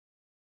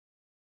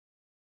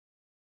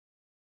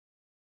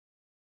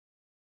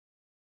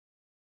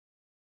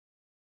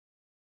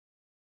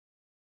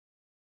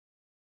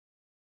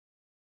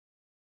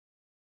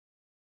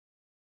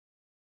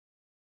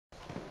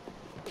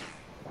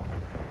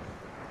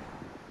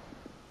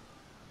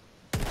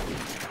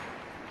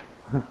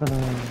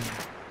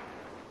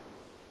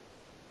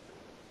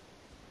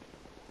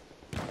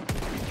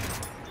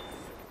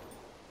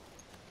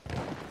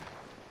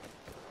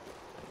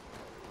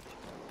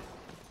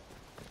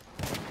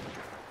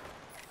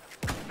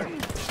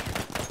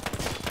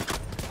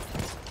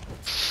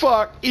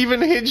Fuck, even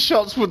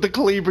headshots with the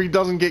Kolibri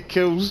doesn't get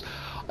kills.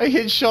 I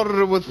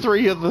headshotted him with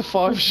 3 of the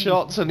 5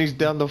 shots and he's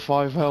down to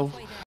 5 health.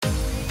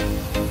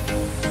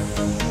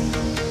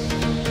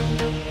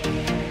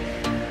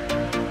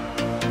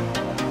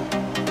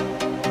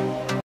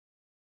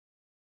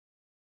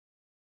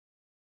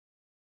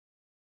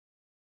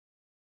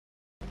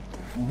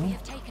 We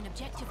have taken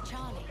objective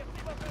Charlie. I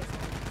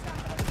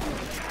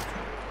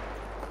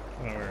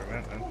don't know where it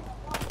went then.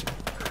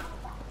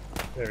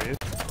 There he is.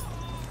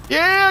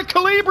 Yeah,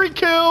 Kolibri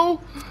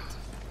kill!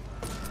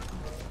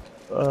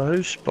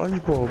 Who's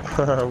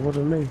SpongeBob? What do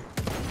you mean?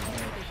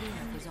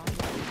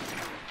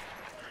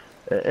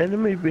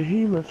 Enemy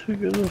behemoth, who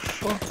gives a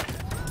fuck?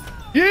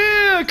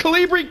 Yeah,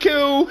 Kolibri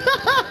kill!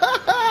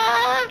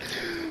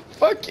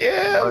 Fuck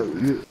yeah!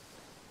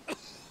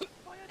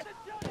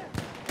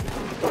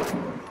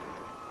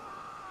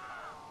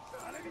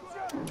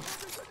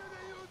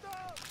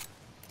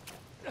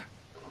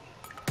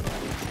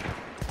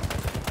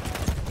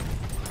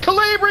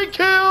 Kolibri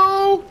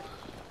kill!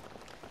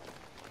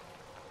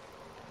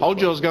 Told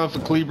you I was going for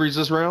Kolibris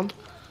this round.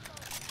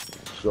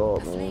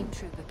 Shot, A man. flame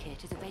trooper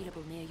kit is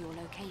available near your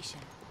location.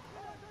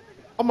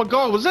 Oh my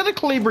god, was that a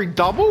Kolibri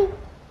double?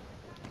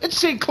 It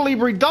said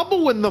Kolibri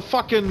double in the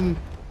fucking...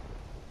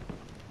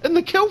 in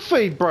the kill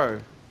feed, bro.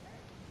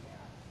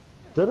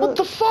 Did What it?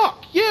 the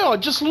fuck? Yeah, I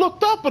just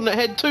looked up and it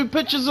had 2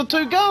 pictures of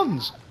 2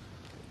 guns.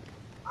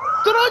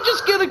 Did I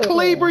just get a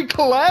Kolibri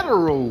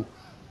collateral?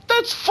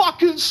 That's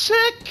fucking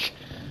sick!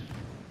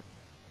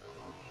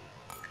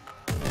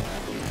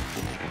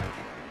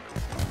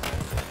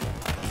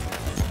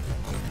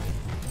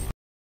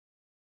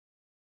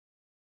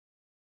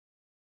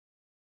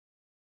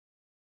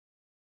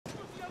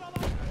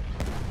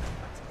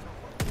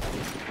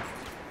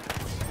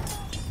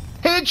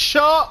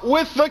 Headshot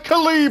with the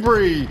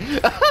Kolibri!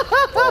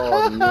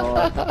 Oh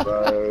no,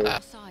 bro.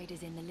 Our side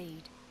is in the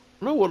lead.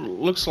 I know what it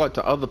looks like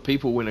to other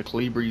people when a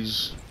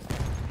Kolibri's...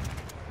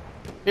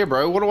 Yeah,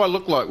 bro, what do I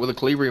look like with a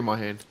Kolibri in my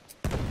hand?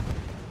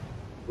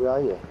 Where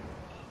are you?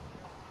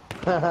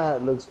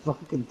 It looks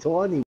fucking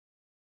tiny.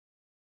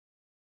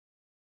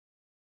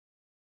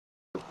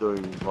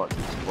 Doing like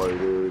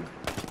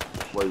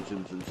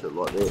explosions and shit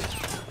like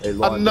that. They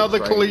line Another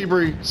the train.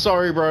 Kolibri.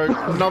 Sorry, bro.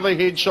 Another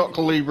headshot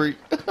Kolibri.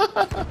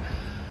 Our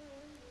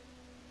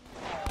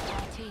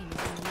team is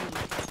in the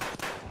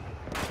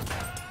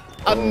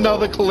lead.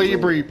 Another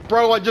Kolibri.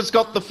 Bro, I just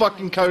got the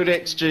fucking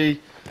Codex,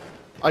 G.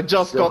 I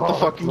just got the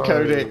fucking bro.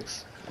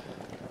 Codex.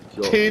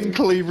 Shot, 10 man.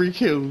 Kolibri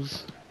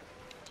kills.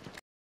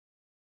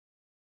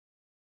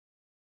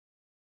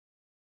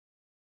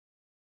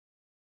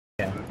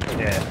 Yeah.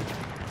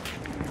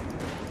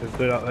 There's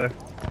dude out there.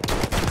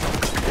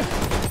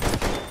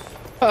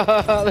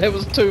 That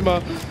was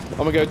Tuma. I'm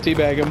gonna go Tea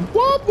Baggin.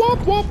 Wop, wop,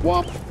 wop,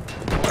 wop. I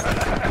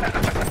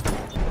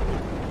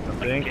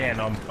think, and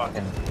I'm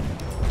fucking.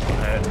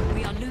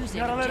 We are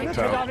losing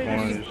So, objective.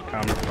 one just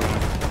coming from.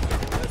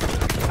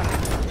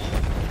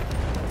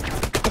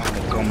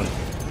 Coming.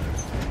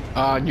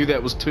 Ah, I knew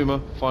that was Tuma,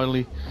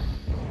 finally.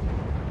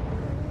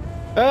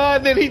 Ah,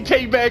 and then he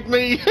teabagged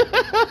me.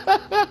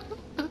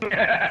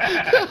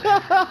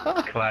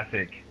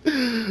 Classic.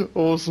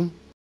 Awesome.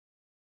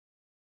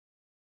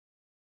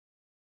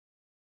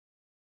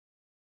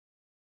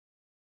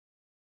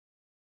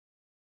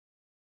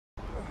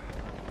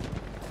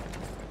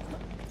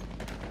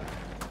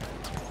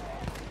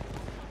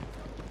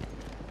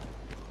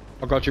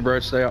 I got you, bro.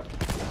 Stay up.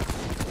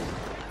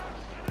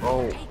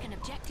 Oh, Taken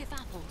objective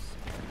apples.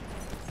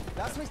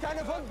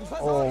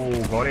 Oh,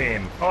 got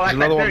him. Oh, There's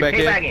another one back Tea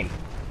here. Baggin.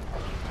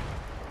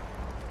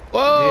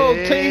 Whoa,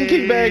 Yeah. Team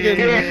Tea Baggin.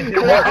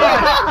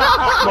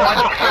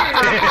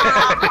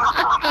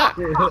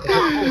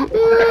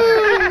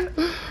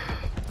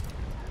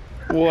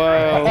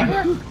 Wow,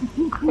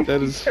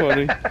 that is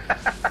funny.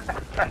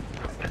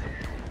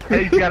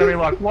 He's gonna be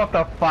like, what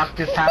the fuck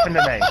just happened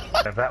to me?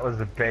 That was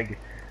the biggest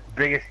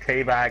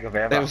teabag I've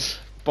ever. That was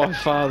by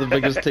far the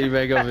biggest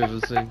teabag I've ever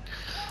seen.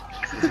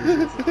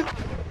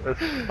 That's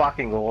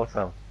fucking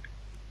awesome.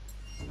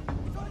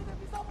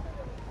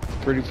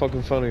 Pretty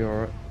fucking funny,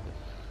 alright.